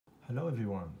Hello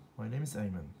everyone, my name is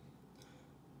Ayman.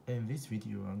 In this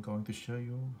video I'm going to show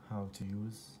you how to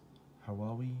use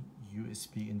Huawei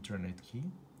USB Internet Key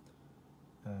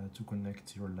to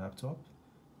connect your laptop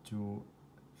to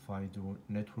Fido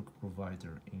network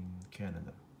provider in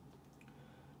Canada.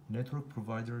 Network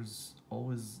providers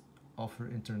always offer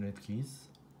internet keys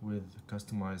with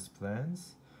customized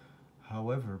plans.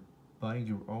 However, buying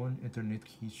your own internet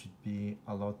key should be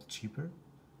a lot cheaper,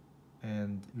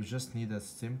 and you just need a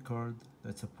SIM card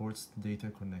that supports data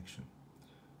connection.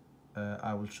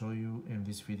 I will show you in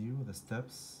this video the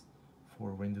steps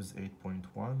for Windows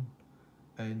 8.1,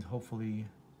 and hopefully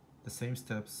the same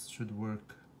steps should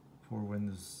work for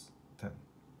Windows 10.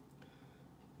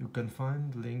 You can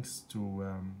find links to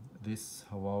this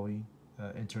Huawei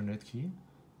Internet Key.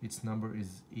 Its number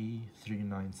is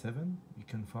E397. You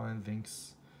can find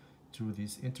links to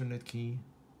this Internet Key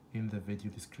in the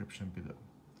video description below.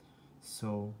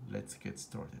 So let's get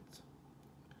started.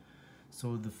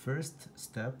 So the first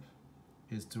step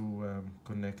is to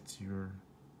connect your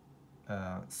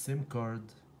SIM card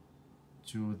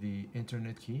to the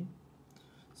internet key.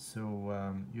 So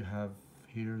you have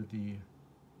here the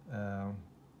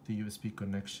USB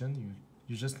connection.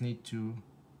 You just need to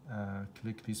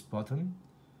click this button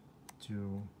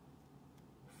to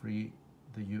free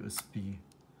the USB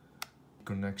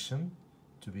connection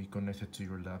to be connected to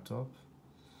your laptop,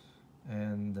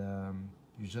 and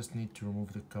you just need to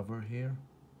remove the cover here.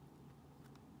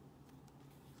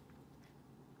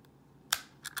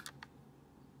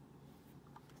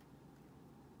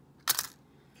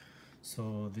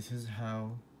 So this is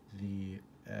how the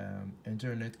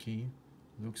internet key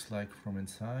looks like from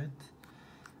inside,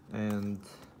 and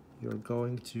you're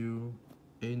going to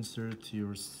insert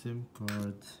your SIM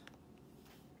card,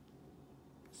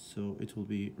 so it will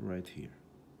be right here.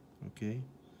 Okay,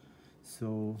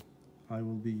 so I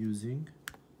will be using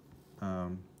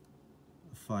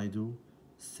Fido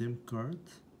SIM card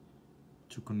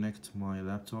to connect my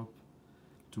laptop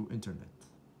to internet.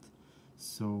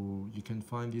 So you can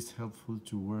find this helpful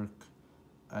to work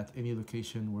at any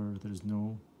location where there's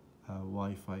no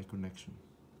Wi-Fi connection.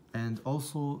 And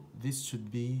also this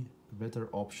should be a better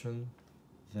option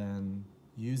than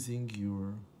using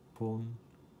your phone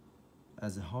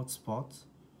as a hotspot,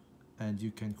 and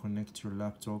you can connect your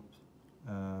laptop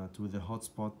to the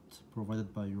hotspot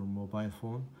provided by your mobile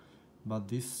phone, but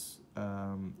this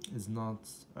is not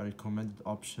a recommended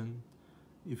option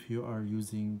if you are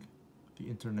using the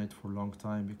internet for a long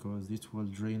time, because it will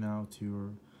drain out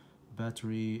your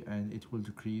battery and it will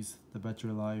decrease the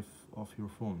battery life of your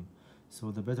phone. So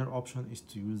the better option is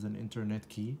to use an internet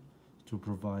key to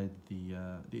provide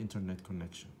the internet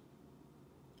connection.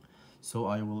 So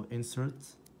I will insert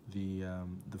the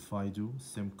Fido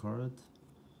SIM card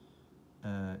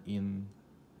in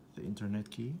the internet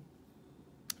key.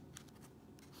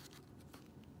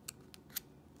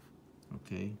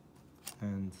 Okay,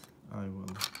 and I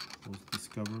will close this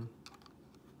cover.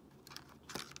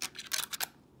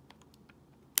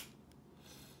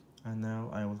 And now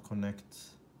I will connect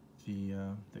the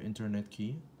internet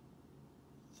key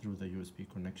through the USB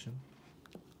connection.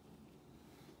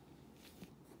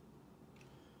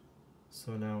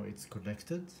 So now it's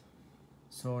connected.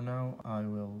 So now I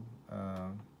will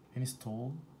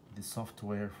install the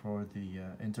software for the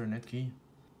internet key,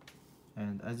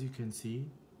 and as you can see,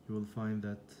 you will find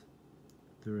that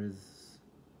there is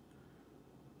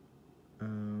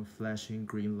flashing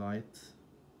green light.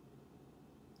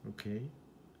 Okay,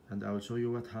 and I'll show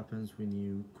you what happens when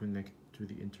you connect to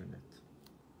the internet.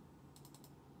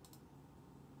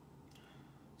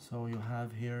 So you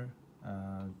have here,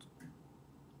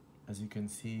 as you can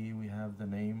see, we have the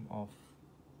name of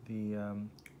the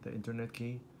internet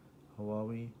key,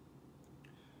 Huawei,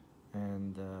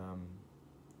 and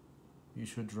you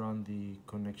should run the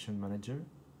connection manager.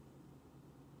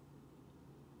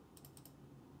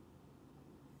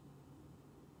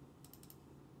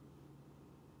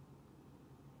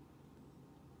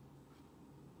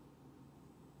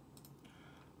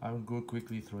 I will go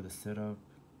quickly through the setup.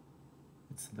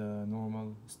 It's the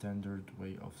normal standard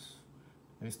way of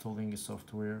installing a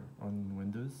software on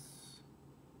Windows.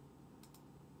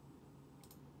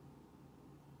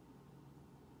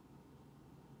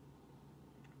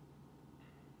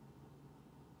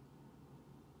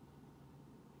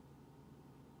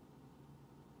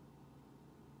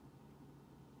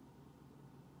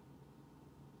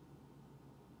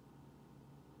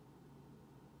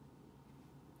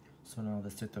 So now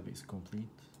the setup is complete.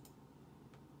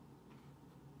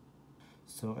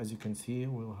 So as you can see,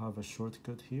 we'll have a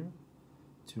shortcut here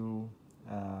to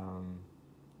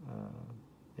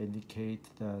indicate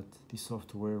that the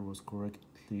software was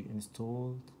correctly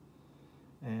installed.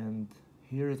 And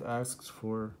here it asks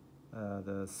for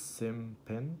the SIM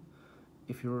pin.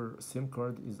 If your SIM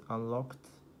card is unlocked,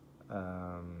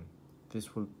 this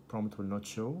prompt will not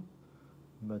show,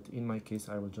 but in my case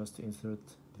I will just insert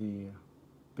the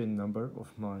pin number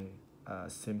of my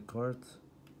SIM card.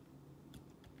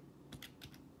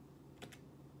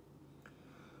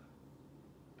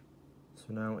 So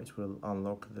now it will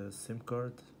unlock the SIM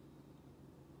card.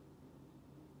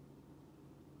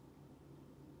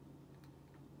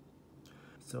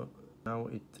 So now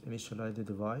it initialized the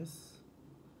device.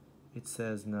 It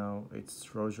says now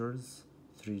it's Rogers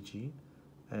 3G,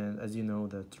 and as you know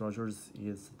that Rogers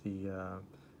is the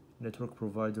network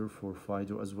provider for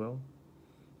Fido as well.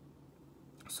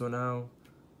 So now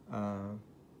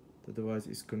the device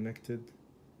is connected,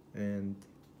 and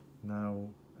now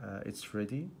it's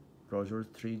ready, Rogers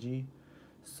 3G.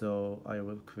 So I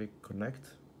will click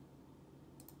connect.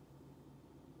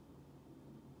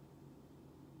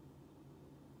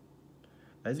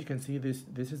 As you can see,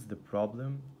 this is the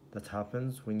problem that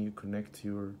happens when you connect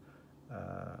your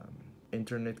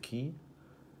internet key.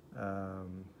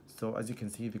 So as you can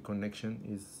see, the connection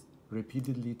is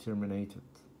repeatedly terminated.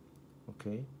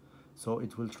 Okay, so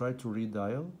it will try to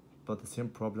redial, but the same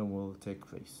problem will take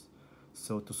place.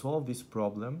 So to solve this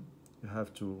problem, you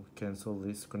have to cancel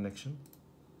this connection,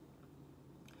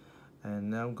 and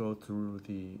now go through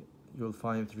you'll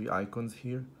find 3 icons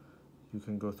here. You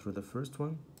can go through the first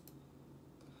one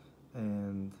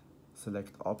and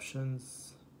select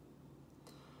options.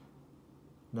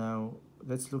 Now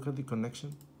let's look at the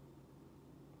connection.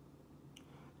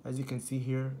 As you can see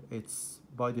here, it's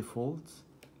by default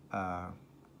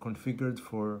configured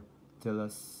for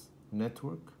TELUS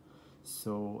network.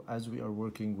 So as we are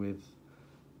working with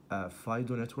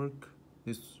Fido network,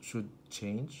 this should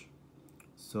change.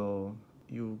 So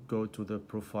you go to the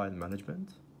profile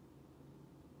management.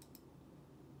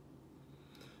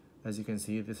 As you can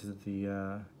see, this is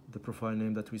the profile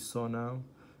name that we saw now.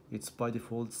 It's by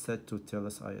default set to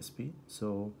TELUS ISP.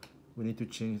 So we need to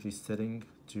change this setting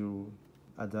to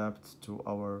adapt to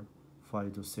our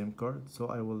Fido SIM card. So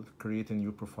I will create a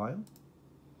new profile.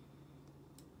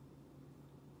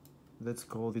 Let's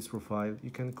call this profile, you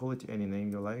can call it any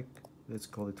name you like. Let's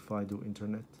call it Fido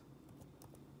Internet.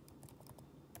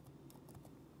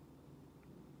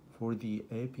 For the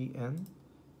APN,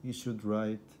 you should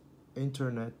write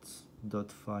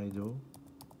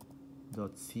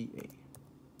internet.fido.ca.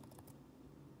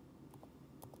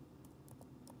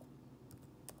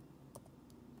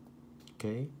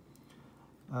 Okay,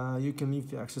 you can leave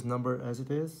the access number as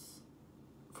it is.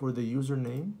 For the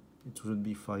username, it should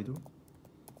be Fido,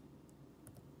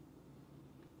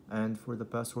 and for the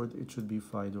password it should be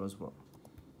Fido as well.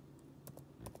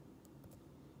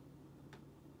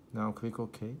 Now click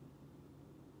OK.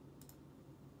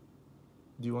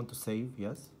 Do you want to save?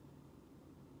 Yes.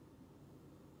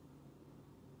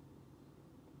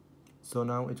 So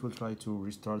now it will try to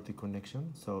restart the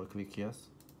connection, so click yes.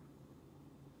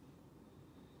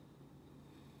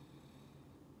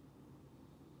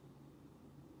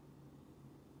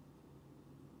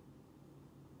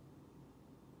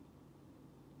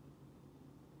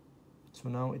 So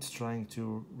now it's trying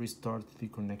to restart the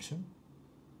connection.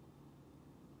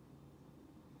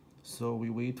 So we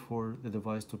wait for the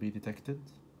device to be detected.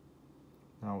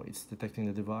 Now it's detecting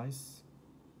the device.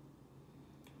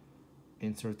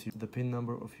 Insert the PIN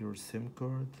number of your SIM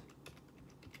card.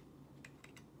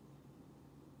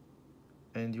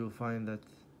 And you'll find that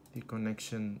the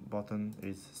connection button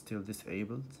is still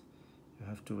disabled. You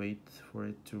have to wait for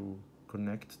it to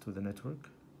connect to the network.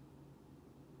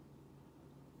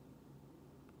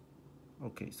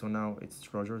 Okay, so now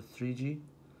it's Rogers 3G.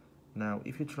 Now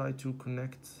if you try to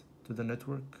connect to the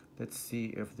network, let's see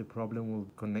if the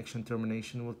connection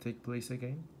termination will take place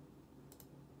again.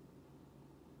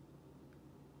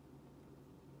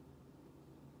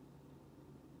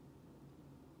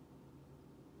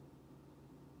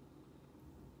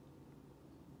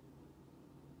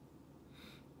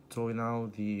 So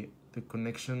now the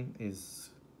connection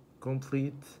is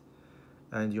complete,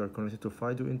 and you are connected to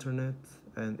Fido Internet,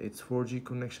 and it's 4G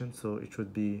connection, so it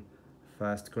should be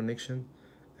fast connection.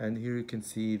 And here you can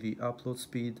see the upload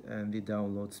speed and the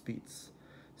download speeds.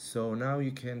 So now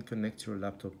you can connect your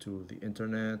laptop to the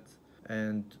internet,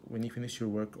 and when you finish your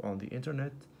work on the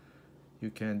internet,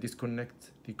 you can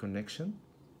disconnect the connection.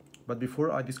 But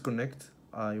before I disconnect,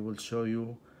 I will show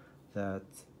you that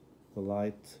the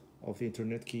light of the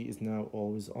internet key is now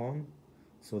always on.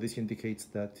 So this indicates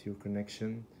that your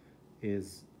connection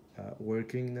is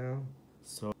working now.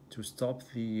 So to stop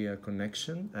the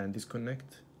connection and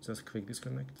disconnect, just click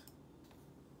disconnect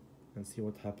and see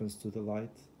what happens to the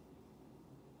light.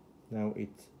 Now it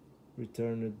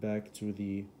returned back to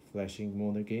the flashing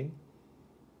mode again,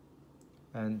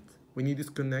 and when you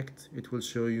disconnect, it will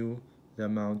show you the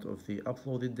amount of the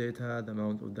uploaded data, the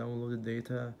amount of downloaded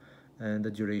data, and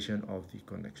the duration of the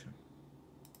connection.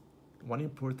 One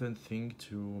important thing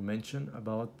to mention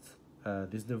about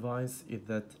this device is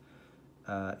that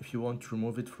if you want to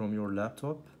remove it from your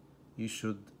laptop, you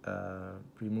should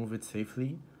remove it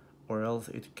safely, or else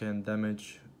it can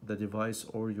damage the device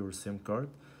or your SIM card.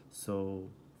 So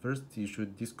first you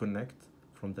should disconnect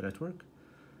from the network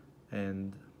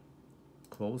and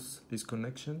close this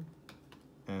connection,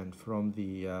 and from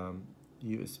the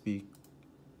USB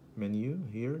menu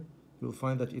here you'll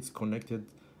find that it's connected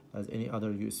as any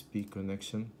other USB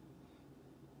connection.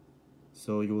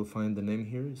 So you will find the name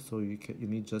here, so you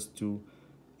need just to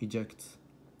eject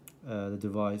the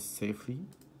device safely.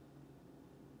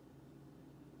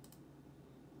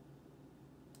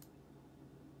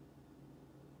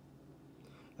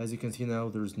 As you can see now,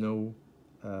 there's no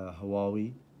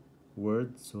Huawei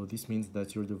word, so this means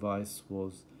that your device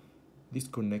was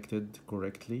disconnected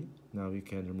correctly. Now you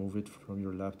can remove it from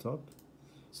your laptop.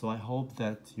 So I hope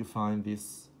that you find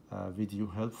this video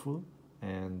helpful,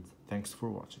 and thanks for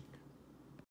watching.